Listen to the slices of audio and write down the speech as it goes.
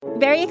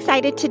Very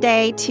excited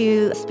today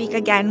to speak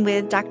again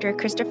with Dr.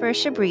 Christopher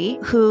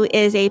Chabris, who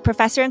is a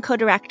professor and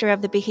co-director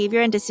of the Behavior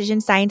and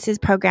Decision Sciences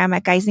program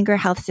at Geisinger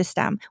Health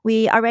System.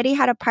 We already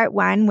had a part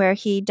one where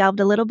he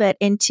delved a little bit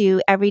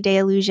into everyday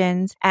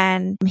illusions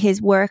and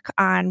his work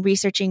on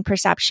researching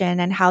perception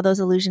and how those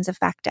illusions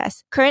affect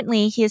us.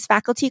 Currently, he is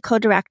faculty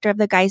co-director of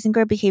the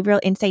Geisinger Behavioral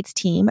Insights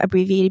Team,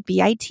 abbreviated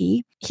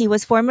BIT. He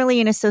was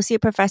formerly an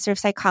associate professor of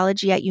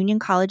psychology at Union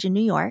College in New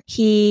York.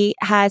 He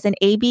has an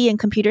AB in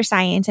computer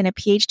science and a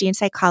PhD in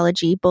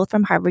psychology, both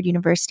from Harvard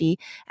University.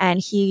 And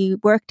he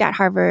worked at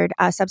Harvard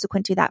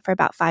subsequent to that for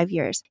about 5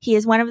 years. He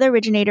is one of the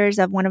originators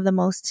of one of the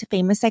most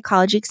famous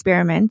psychology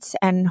experiments.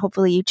 And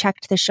hopefully you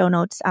checked the show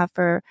notes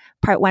for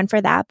part one for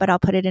that, but I'll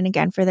put it in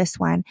again for this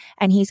one.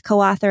 And he's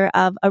co-author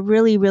of a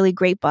really, really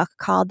great book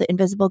called The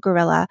Invisible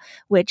Gorilla,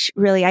 which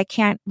really I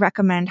can't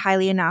recommend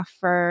highly enough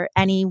for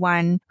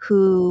anyone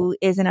who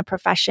is in a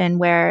profession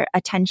where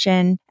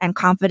attention and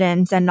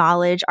confidence and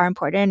knowledge are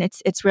important.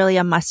 It's really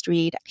a must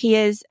read. He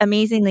is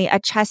amazingly a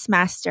chess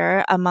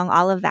master among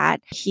all of that.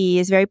 He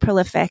is very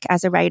prolific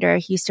as a writer.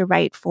 He used to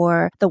write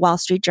for the Wall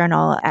Street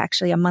Journal,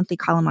 actually a monthly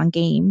column on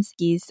games.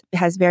 He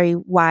has very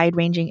wide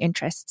ranging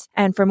interests.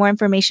 And for more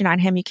information on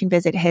him, you can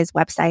visit his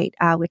website,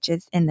 which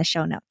is in the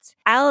show notes.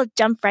 I'll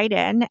jump right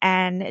in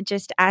and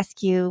just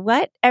ask you,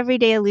 what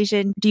everyday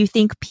illusion do you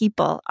think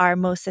people are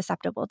most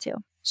susceptible to?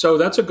 So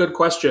that's a good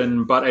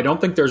question, but I don't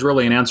think there's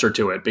really an answer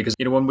to it because,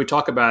 when we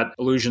talk about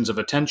illusions of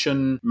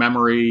attention,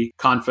 memory,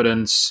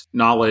 confidence,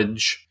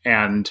 knowledge,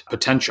 and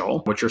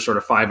potential, which are sort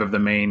of 5 of the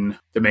main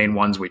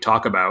ones we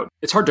talk about,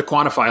 it's hard to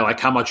quantify like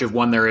how much of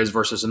one there is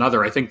versus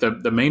another. I think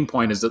the main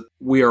point is that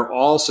we are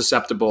all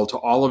susceptible to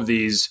all of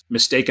these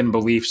mistaken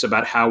beliefs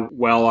about how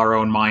well our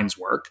own minds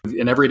work.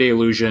 An everyday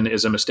illusion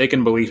is a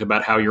mistaken belief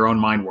about how your own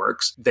mind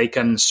works. They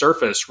can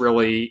surface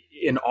really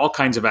in all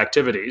kinds of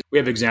activities. We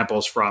have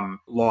examples from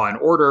Law and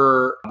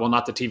Order, well,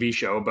 not the TV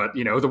show, but,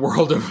 the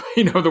world of,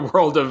 the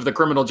world of the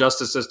criminal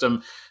justice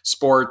system,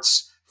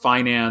 sports,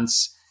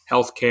 finance,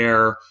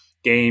 healthcare,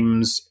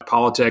 games,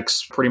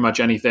 politics, pretty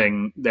much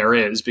anything there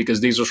is,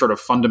 because these are sort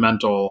of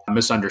fundamental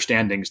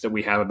misunderstandings that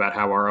we have about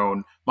how our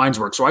own minds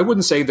work. So I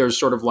wouldn't say there's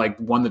sort of like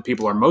one that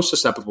people are most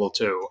susceptible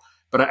to,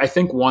 but I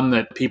think one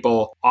that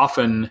people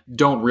often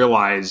don't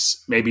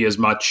realize maybe as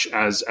much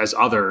as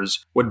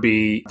others would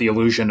be the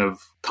illusion of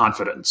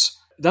confidence.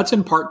 That's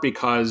in part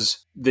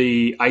because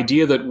the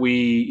idea that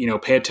we,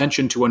 pay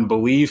attention to and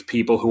believe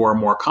people who are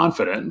more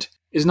confident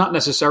is not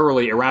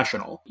necessarily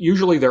irrational.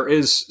 Usually there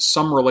is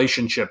some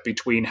relationship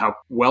between how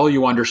well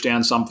you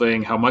understand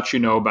something, how much you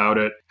know about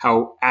it,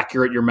 how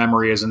accurate your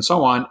memory is, and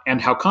so on,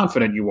 and how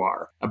confident you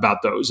are about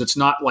those. It's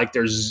not like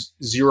there's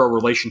zero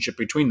relationship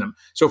between them.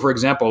 So for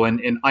example,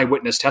 in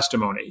eyewitness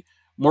testimony,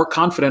 more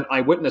confident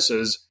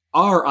eyewitnesses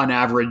are on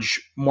average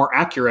more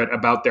accurate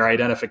about their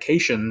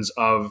identifications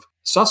of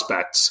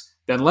suspects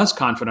than less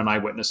confident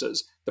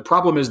eyewitnesses. The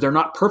problem is they're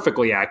not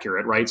perfectly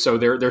accurate, right? So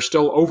they're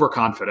still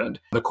overconfident.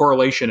 The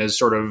correlation is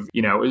sort of,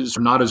 is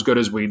not as good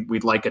as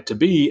we'd like it to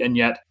be. And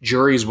yet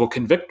juries will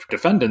convict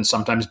defendants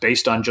sometimes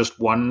based on just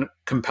one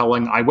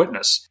compelling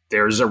eyewitness.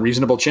 There's a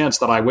reasonable chance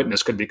that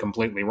eyewitness could be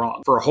completely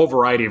wrong for a whole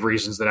variety of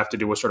reasons that have to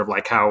do with sort of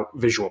like how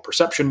visual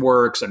perception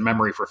works and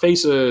memory for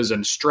faces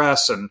and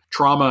stress and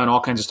trauma and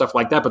all kinds of stuff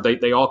like that. But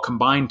they all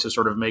combine to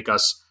sort of make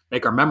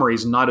our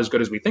memories not as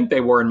good as we think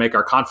they were and make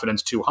our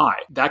confidence too high.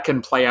 That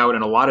can play out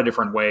in a lot of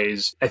different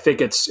ways. I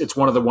think it's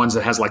one of the ones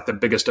that has like the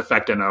biggest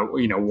effect in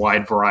a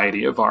wide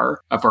variety of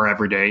our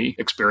everyday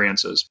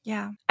experiences.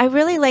 Yeah. I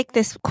really like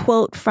this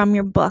quote from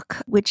your book,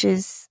 which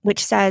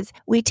says,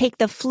 "We take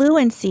the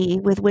fluency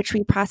with which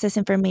we process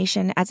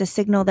information as a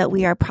signal that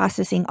we are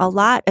processing a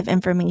lot of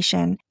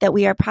information, that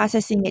we are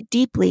processing it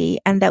deeply,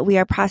 and that we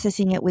are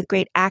processing it with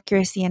great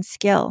accuracy and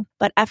skill.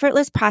 But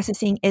effortless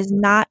processing is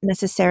not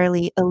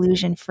necessarily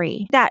illusion-free."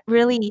 That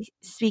really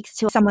speaks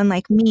to someone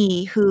like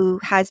me who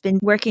has been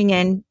working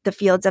in the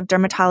fields of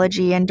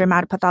dermatology and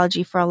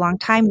dermatopathology for a long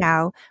time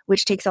now,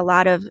 which takes a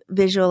lot of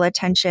visual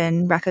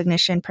attention,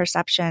 recognition,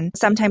 perception.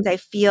 Sometimes I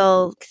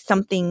feel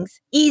something's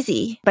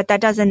easy, but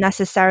that doesn't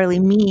necessarily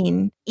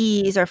mean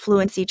ease or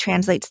fluency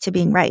translates to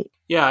being right.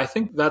 Yeah, I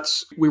think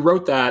we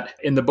wrote that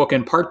in the book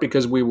in part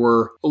because we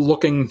were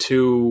looking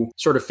to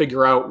sort of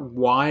figure out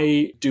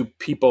why do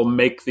people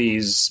make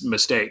these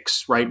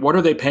mistakes, right? What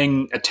are they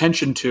paying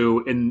attention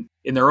to in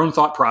their own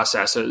thought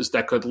processes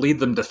that could lead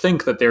them to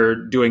think that they're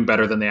doing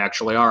better than they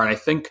actually are? And I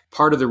think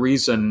part of the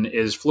reason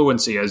is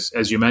fluency,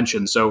 as you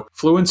mentioned. So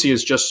fluency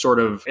is just sort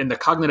of in the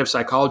cognitive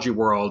psychology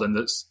world and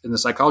in the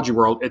psychology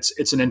world,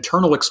 it's an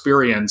internal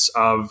experience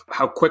of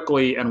how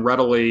quickly and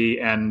readily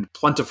and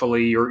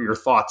plentifully your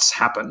thoughts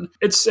happen.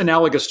 It's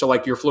analogous to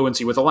like your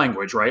fluency with a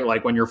language, right?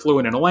 Like when you're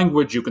fluent in a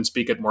language, you can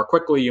speak it more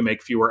quickly, you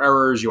make fewer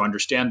errors, you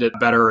understand it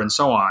better, and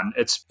so on.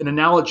 It's an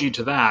analogy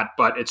to that,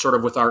 but it's sort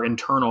of with our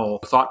internal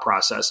thought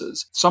processes.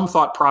 processes. Some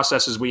thought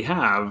processes we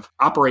have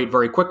operate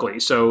very quickly.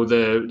 So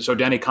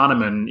Danny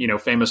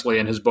Kahneman, famously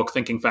in his book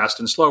Thinking Fast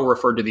and Slow,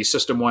 referred to these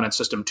system 1 and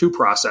system 2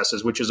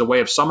 processes, which is a way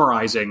of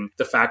summarizing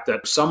the fact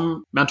that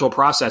some mental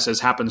processes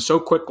happen so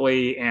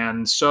quickly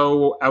and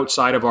so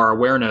outside of our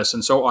awareness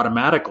and so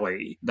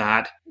automatically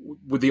that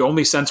the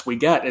only sense we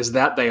get is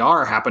that they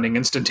are happening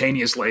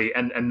instantaneously.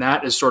 And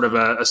that is sort of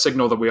a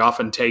signal that we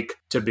often take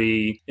to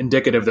be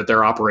indicative that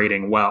they're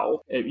operating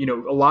well.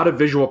 A lot of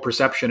visual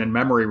perception and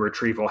memory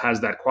retrieval has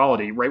that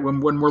quality, right?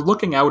 When we're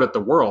looking out at the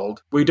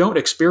world, we don't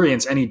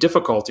experience any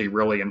difficulty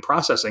really in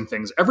processing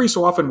things. Every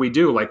so often we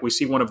do, like we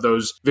see one of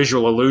those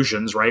visual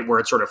illusions, right? Where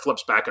it sort of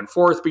flips back and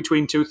forth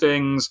between two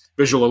things.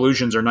 Visual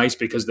illusions are nice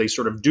because they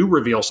sort of do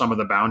reveal some of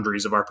the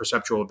boundaries of our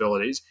perceptual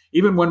abilities.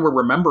 Even when we're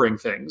remembering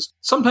things,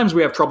 sometimes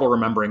we have trouble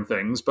remembering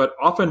things, but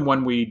often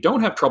when we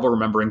don't have trouble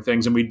remembering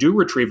things and we do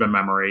retrieve a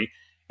memory,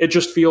 it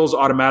just feels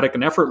automatic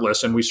and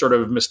effortless, and we sort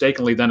of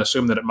mistakenly then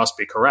assume that it must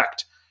be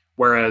correct.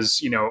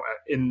 Whereas,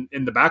 in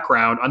the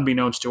background,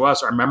 unbeknownst to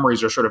us, our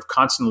memories are sort of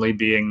constantly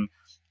being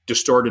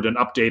distorted and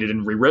updated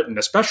and rewritten,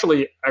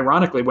 especially,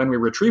 ironically, when we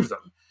retrieve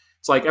them.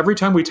 It's like every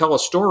time we tell a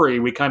story,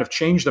 we kind of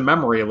change the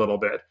memory a little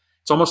bit.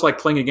 It's almost like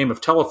playing a game of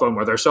telephone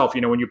with ourselves.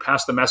 When you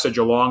pass the message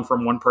along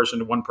from one person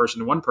to one person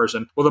to one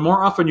person, well, the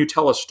more often you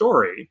tell a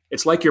story,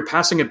 it's like you're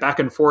passing it back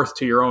and forth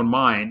to your own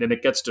mind and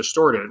it gets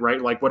distorted, right?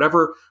 Like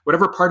whatever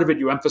part of it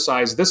you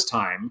emphasize this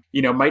time,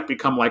 might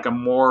become like a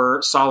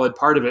more solid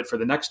part of it for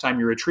the next time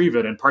you retrieve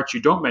it, and parts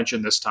you don't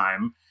mention this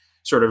time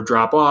sort of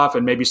drop off,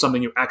 and maybe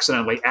something you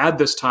accidentally add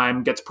this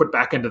time gets put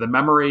back into the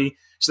memory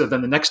so that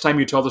then the next time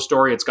you tell the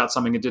story, it's got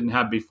something it didn't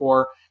have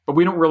before. But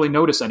we don't really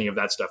notice any of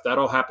that stuff. That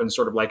all happens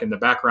sort of like in the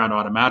background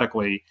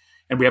automatically.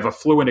 And we have a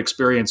fluent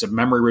experience of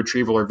memory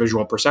retrieval or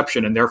visual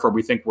perception, and therefore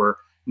we think we're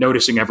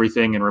noticing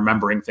everything and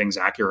remembering things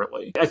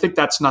accurately. I think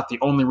that's not the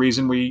only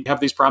reason we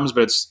have these problems,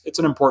 but it's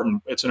an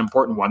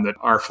important one, that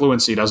our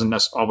fluency doesn't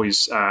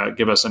always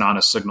give us an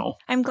honest signal.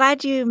 I'm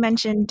glad you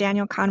mentioned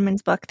Daniel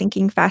Kahneman's book,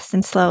 Thinking Fast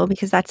and Slow,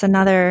 because that's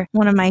another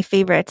one of my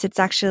favorites. It's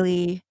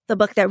actually the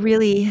book that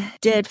really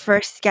did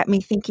first get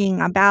me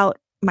thinking about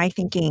my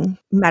thinking,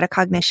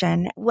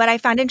 metacognition. What I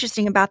found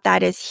interesting about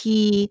that is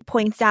he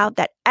points out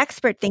that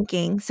expert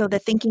thinking, so the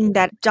thinking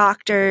that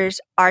doctors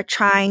are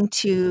trying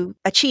to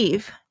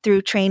achieve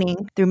through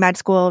training, through med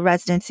school,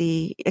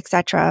 residency,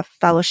 etc.,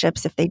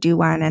 fellowships if they do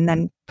one, and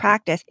then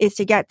practice, is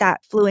to get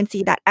that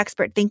fluency, that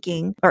expert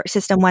thinking or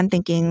system 1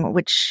 thinking,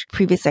 which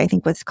previously I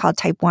think was called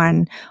type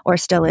 1 or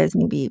still is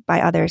maybe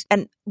by others,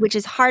 and which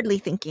is hardly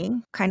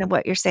thinking, kind of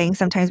what you're saying.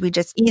 Sometimes we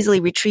just easily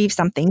retrieve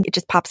something. It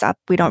just pops up.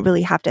 We don't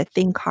really have to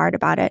think hard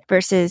about it,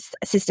 versus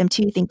system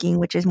 2 thinking,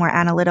 which is more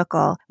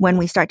analytical, when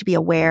we start to be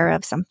aware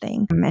of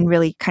something and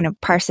really kind of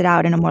parse it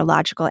out in a more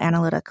logical,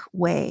 analytic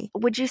way.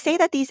 Would you say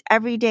that these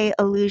everyday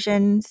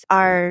illusions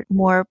are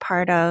more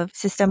part of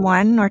system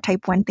 1 or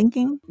type 1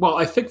 thinking? Well,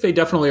 I think they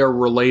definitely are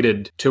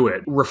related to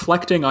it.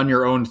 Reflecting on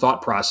your own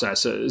thought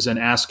processes and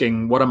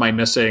asking, what am I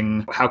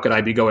missing? How could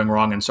I be going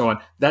wrong? And so on.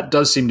 That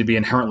does seem to be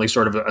inherently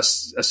sort of a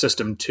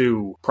system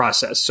 2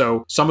 process.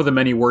 So some of the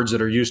many words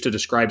that are used to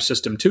describe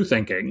system 2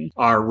 thinking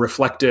are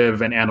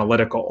reflective and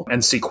analytical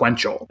and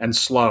sequential and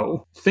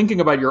slow. Thinking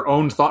about your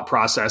own thought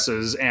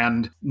processes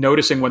and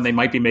noticing when they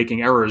might be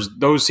making errors,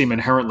 those seem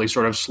inherently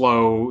sort of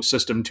slow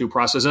system 2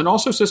 process. And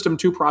also system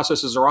 2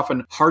 processes are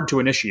often hard to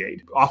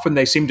initiate. Often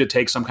they seem to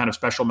take some kind of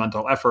special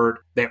mental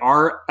effort. They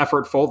are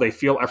effortful. They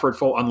feel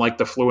effortful, unlike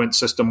the fluent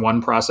system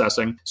 1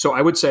 processing. So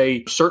I would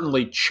say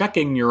certainly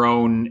checking your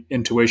own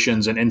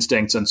intuitions and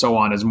instincts and so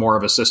on is more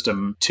of a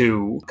system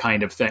 2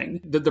 kind of thing.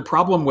 The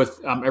problem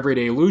with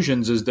everyday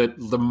illusions is that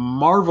the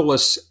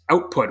marvelous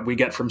output we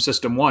get from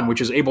system 1,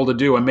 which is able to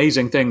do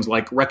amazing things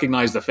like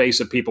recognize the face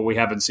of people we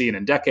haven't seen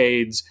in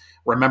decades,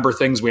 remember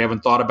things we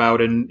haven't thought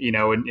about in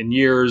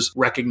years,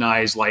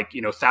 recognize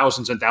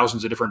thousands and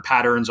thousands of different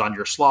patterns on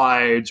your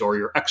slides or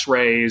your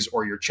x-rays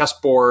or your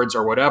chessboards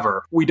or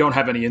whatever. We don't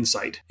have any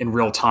insight in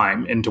real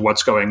time into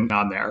what's going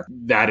on there.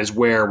 That is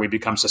where we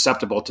become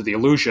susceptible to the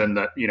illusion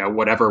that,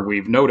 whatever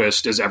we've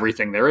noticed is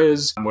everything there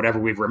is. And whatever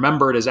we've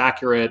remembered is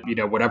accurate.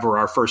 Whatever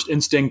our first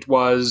instinct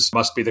was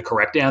must be the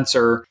correct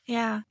answer.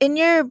 Yeah. In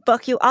your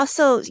book, you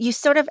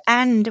sort of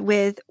end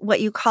with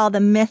what you call the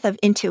myth of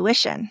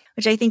intuition,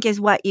 which I think is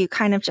what you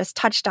kind of just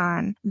touched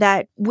on,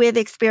 that with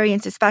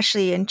experience,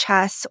 especially in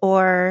chess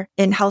or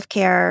in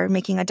healthcare,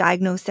 making a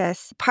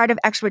diagnosis, part of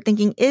expert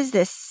thinking is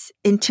this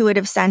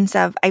intuitive sense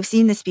of, I've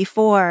seen this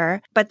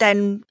before, but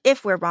then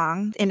if we're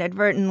wrong,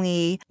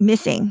 inadvertently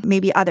missing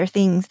maybe other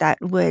things that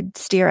would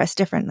steer us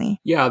differently.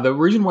 Yeah, the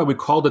reason why we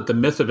called it the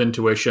myth of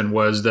intuition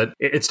was that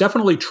it's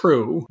definitely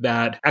true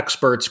that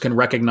experts can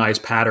recognize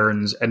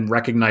patterns and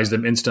recognize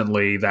them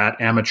instantly that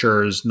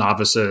amateurs,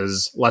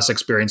 novices, less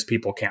experienced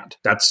people can't.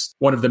 That's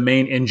one of the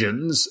main engines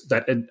engines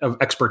of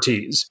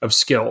expertise, of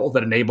skill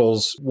that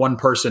enables one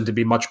person to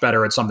be much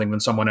better at something than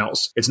someone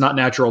else. It's not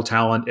natural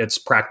talent, it's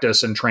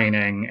practice and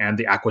training and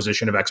the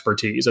acquisition of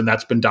expertise. And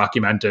that's been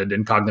documented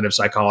in cognitive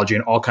psychology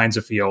in all kinds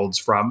of fields,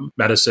 from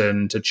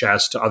medicine to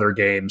chess to other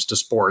games to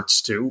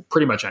sports to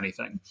pretty much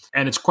anything.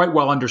 And it's quite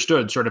well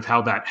understood sort of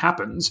how that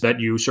happens, that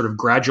you sort of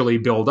gradually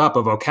build up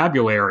a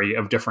vocabulary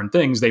of different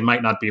things. They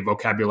might not be a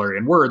vocabulary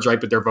in words, right?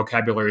 But they're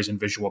vocabularies in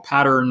visual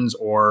patterns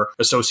or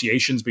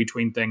associations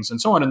between things and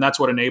so on. And that's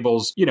what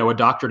enables, a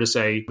doctor to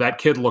say that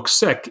kid looks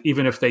sick,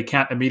 even if they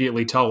can't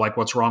immediately tell like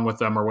what's wrong with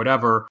them or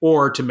whatever,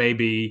 or to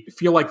maybe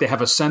feel like they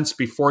have a sense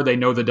before they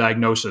know the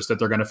diagnosis that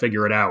they're going to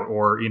figure it out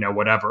or,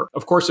 whatever.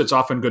 Of course, it's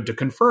often good to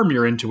confirm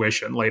your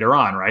intuition later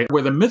on, right?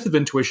 Where the myth of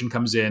intuition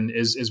comes in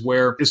is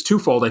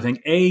twofold. I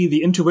think, A,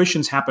 the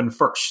intuitions happen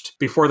first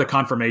before the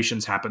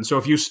confirmations happen. So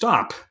if you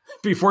stop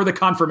before the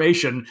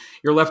confirmation,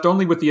 you're left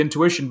only with the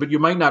intuition, but you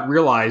might not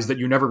realize that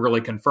you never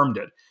really confirmed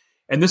it.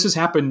 And this has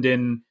happened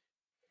in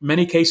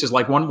many cases.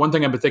 Like one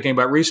thing I've been thinking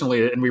about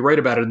recently, and we write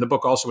about it in the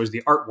book also, is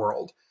the art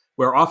world,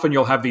 where often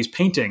you'll have these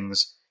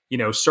paintings,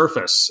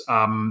 surface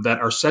that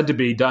are said to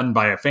be done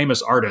by a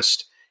famous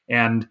artist.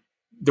 And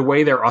the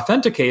way they're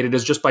authenticated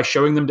is just by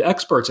showing them to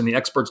experts, and the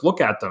experts look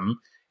at them.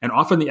 And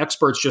often the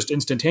experts just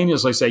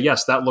instantaneously say,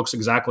 yes, that looks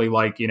exactly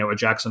like, a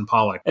Jackson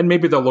Pollock. And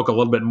maybe they'll look a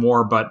little bit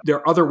more, but there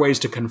are other ways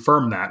to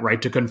confirm that,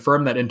 right? To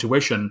confirm that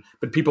intuition.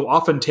 But people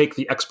often take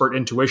the expert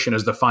intuition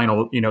as the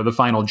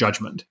final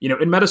judgment.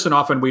 In medicine,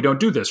 often we don't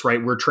do this,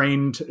 right? We're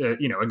trained,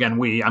 again,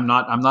 I'm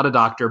not a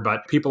doctor,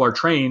 but people are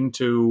trained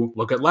to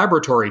look at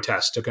laboratory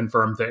tests to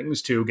confirm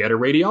things, to get a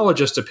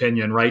radiologist's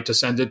opinion, right? To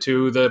send it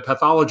to the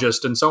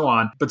pathologist and so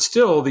on. But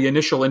still, the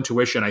initial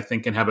intuition, I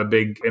think, can have a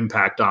big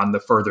impact on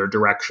the further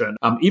direction.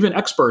 Even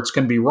experts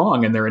can be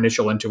wrong in their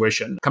initial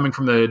intuition. Coming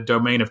from the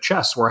domain of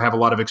chess, where I have a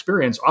lot of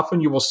experience, often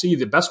you will see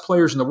the best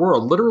players in the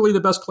world, literally the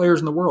best players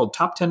in the world,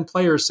 top 10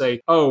 players say,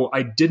 oh,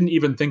 I didn't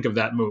even think of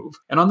that move.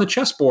 And on the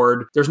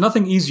chessboard, there's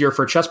nothing easier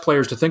for chess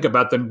players to think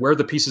about than where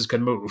the pieces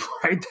can move,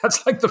 right?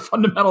 That's like the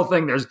fundamental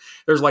thing.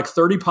 There's like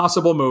 30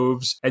 possible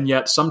moves, and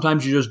yet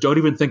sometimes you just don't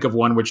even think of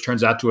one which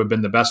turns out to have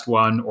been the best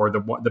one or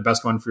the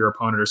best one for your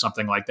opponent or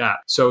something like that.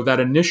 So that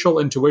initial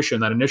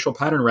intuition, that initial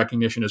pattern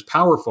recognition is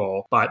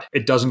powerful, but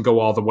it doesn't go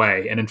all the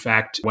way. And in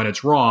fact, when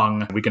it's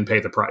wrong, we can pay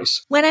the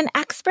price. When an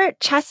expert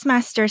chess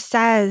master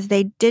says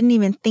they didn't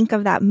even think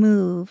of that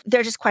move,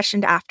 they're just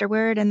questioned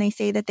afterward and they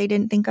say that they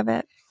didn't think of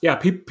it. Yeah,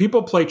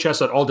 people play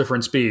chess at all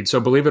different speeds. So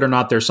believe it or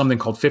not, there's something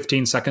called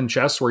 15-second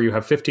chess where you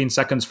have 15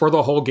 seconds for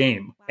the whole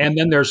game. And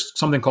then there's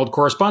something called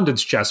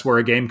correspondence chess where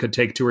a game could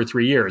take 2 or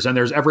 3 years. And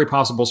there's every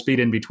possible speed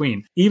in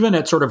between. Even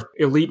at sort of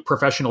elite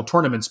professional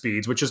tournament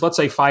speeds, which is, let's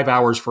say, 5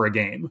 hours for a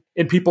game.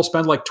 And people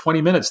spend like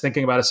 20 minutes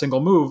thinking about a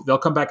single move. They'll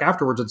come back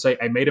afterwards and say,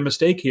 I made a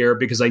mistake here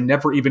because I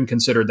never even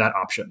considered that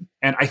option.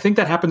 And I think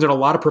that happens in a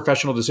lot of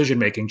professional decision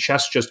making.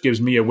 Chess just gives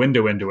me a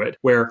window into it,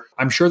 where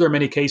I'm sure there are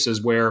many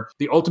cases where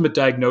the ultimate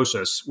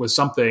diagnosis was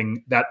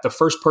something that the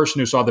first person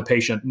who saw the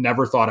patient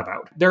never thought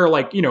about. There are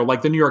like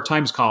the New York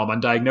Times column on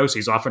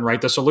diagnoses often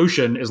write the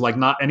solution is like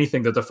not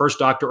anything that the first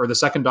doctor or the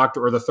second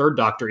doctor or the third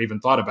doctor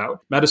even thought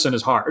about. Medicine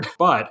is hard.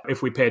 But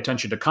if we pay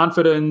attention to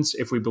confidence,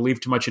 if we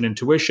believe too much in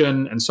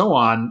intuition and so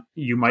on,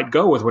 you might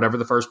go with whatever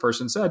the first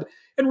person said.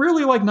 And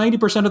really like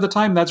 90% of the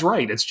time, that's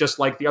right. It's just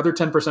like the other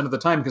 10% of the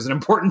time, because an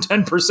important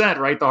 10%,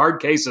 right? The hard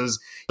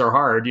cases are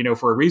hard,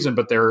 for a reason,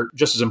 but they're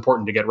just as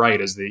important to get right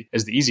as the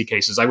easy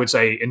cases. I would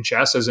say in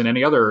chess as in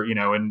any other,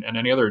 in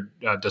any other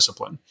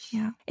discipline.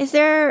 Yeah. Is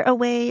there a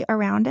way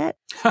around it?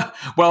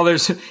 Well,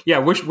 wish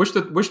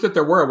that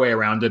there were a way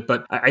around it,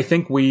 but I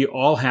think we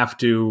all have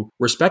to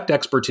respect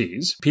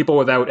expertise. People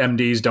without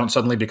MDs don't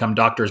suddenly become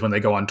doctors when they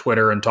go on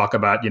Twitter and talk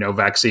about,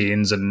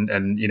 vaccines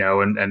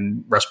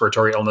and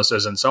respiratory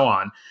illnesses and so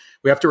on.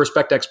 We have to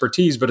respect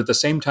expertise, but at the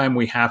same time,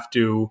 we have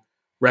to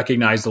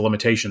recognize the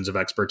limitations of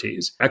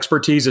expertise.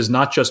 Expertise is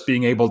not just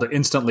being able to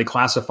instantly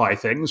classify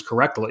things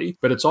correctly,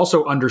 but it's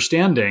also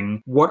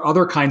understanding what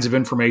other kinds of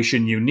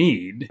information you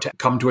need to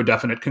come to a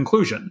definite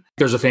conclusion.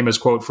 There's a famous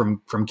quote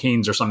from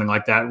Keynes or something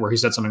like that, where he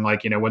said something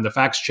like, when the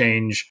facts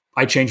change,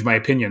 I change my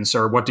opinion,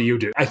 sir. What do you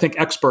do? I think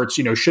experts,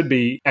 should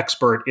be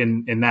expert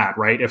in that,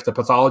 right? If the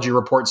pathology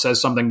report says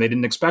something they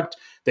didn't expect,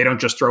 they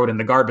don't just throw it in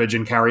the garbage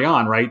and carry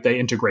on, right? They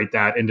integrate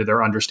that into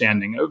their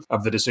understanding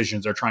of the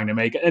decisions they're trying to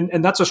make.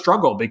 And that's a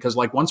struggle because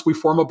once we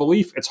form a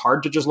belief, it's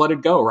hard to just let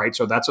it go, right?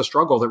 So that's a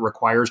struggle that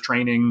requires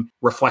training,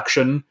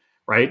 reflection,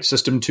 right?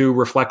 System 2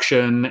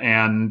 reflection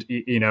and,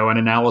 an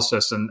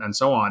analysis and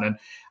so on. And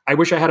I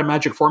wish I had a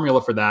magic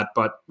formula for that,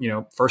 but,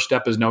 first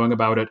step is knowing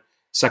about it.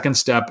 Second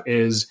step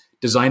is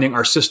designing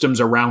our systems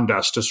around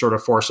us to sort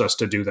of force us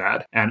to do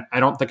that. And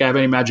I don't think I have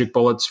any magic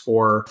bullets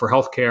for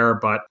healthcare,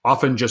 but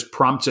often just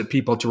prompts at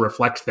people to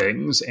reflect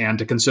things and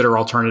to consider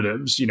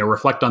alternatives,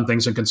 reflect on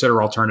things and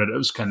consider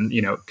alternatives can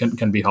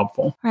be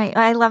helpful. Right.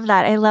 I love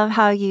that. I love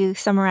how you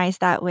summarize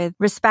that with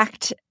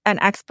respect an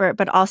expert,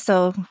 but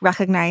also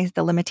recognize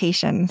the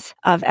limitations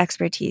of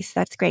expertise.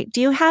 That's great.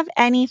 Do you have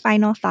any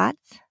final thoughts?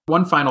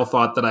 One final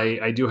thought that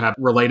I do have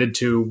related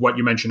to what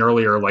you mentioned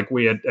earlier, like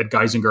we at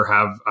Geisinger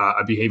have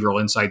a behavioral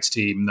insights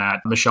team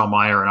that Michelle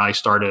Meyer and I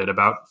started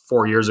about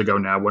 4 years ago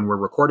now when we're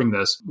recording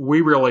this.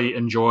 We really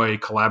enjoy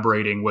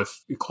collaborating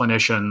with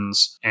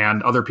clinicians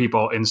and other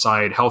people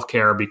inside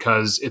healthcare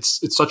because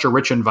it's such a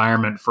rich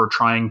environment for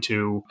trying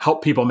to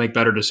help people make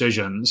better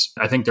decisions.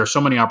 I think there's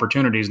so many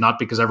opportunities, not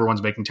because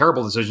everyone's making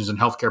terrible decisions in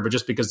healthcare, but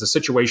just because the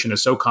situation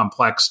is so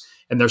complex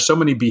and there's so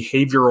many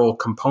behavioral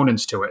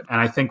components to it.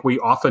 And I think we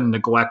often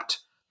neglect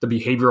the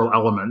behavioral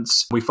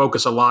elements. We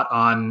focus a lot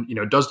on,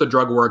 does the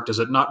drug work? Does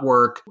it not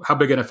work? How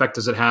big an effect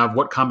does it have?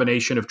 What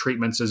combination of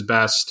treatments is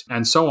best?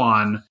 And so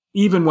on.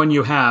 Even when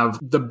you have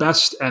the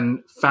best and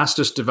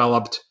fastest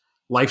developed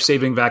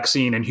life-saving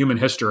vaccine in human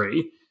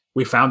history,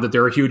 we found that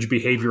there are huge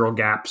behavioral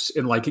gaps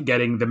in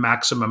getting the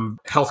maximum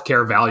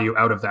healthcare value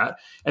out of that.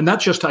 And that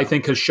just, I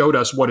think, has showed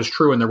us what is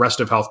true in the rest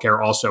of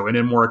healthcare also in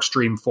a more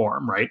extreme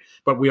form, right?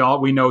 But we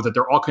know that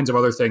there are all kinds of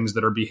other things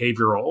that are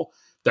behavioral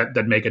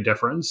that make a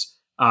difference.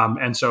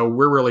 And so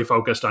we're really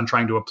focused on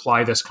trying to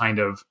apply this kind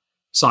of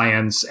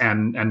science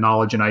and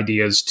knowledge and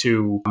ideas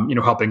to,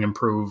 helping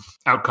improve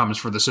outcomes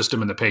for the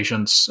system and the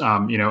patients,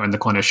 and the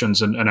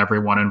clinicians and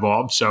everyone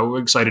involved. So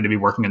excited to be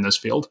working in this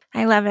field.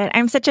 I love it.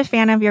 I'm such a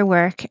fan of your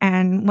work.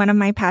 And one of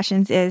my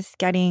passions is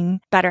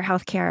getting better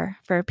healthcare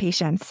for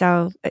patients.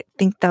 So I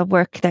think the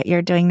work that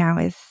you're doing now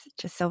is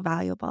just so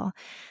valuable.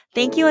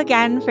 Thank you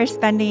again for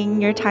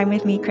spending your time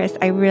with me, Chris.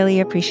 I really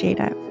appreciate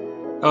it.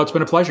 Oh, it's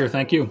been a pleasure.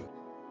 Thank you.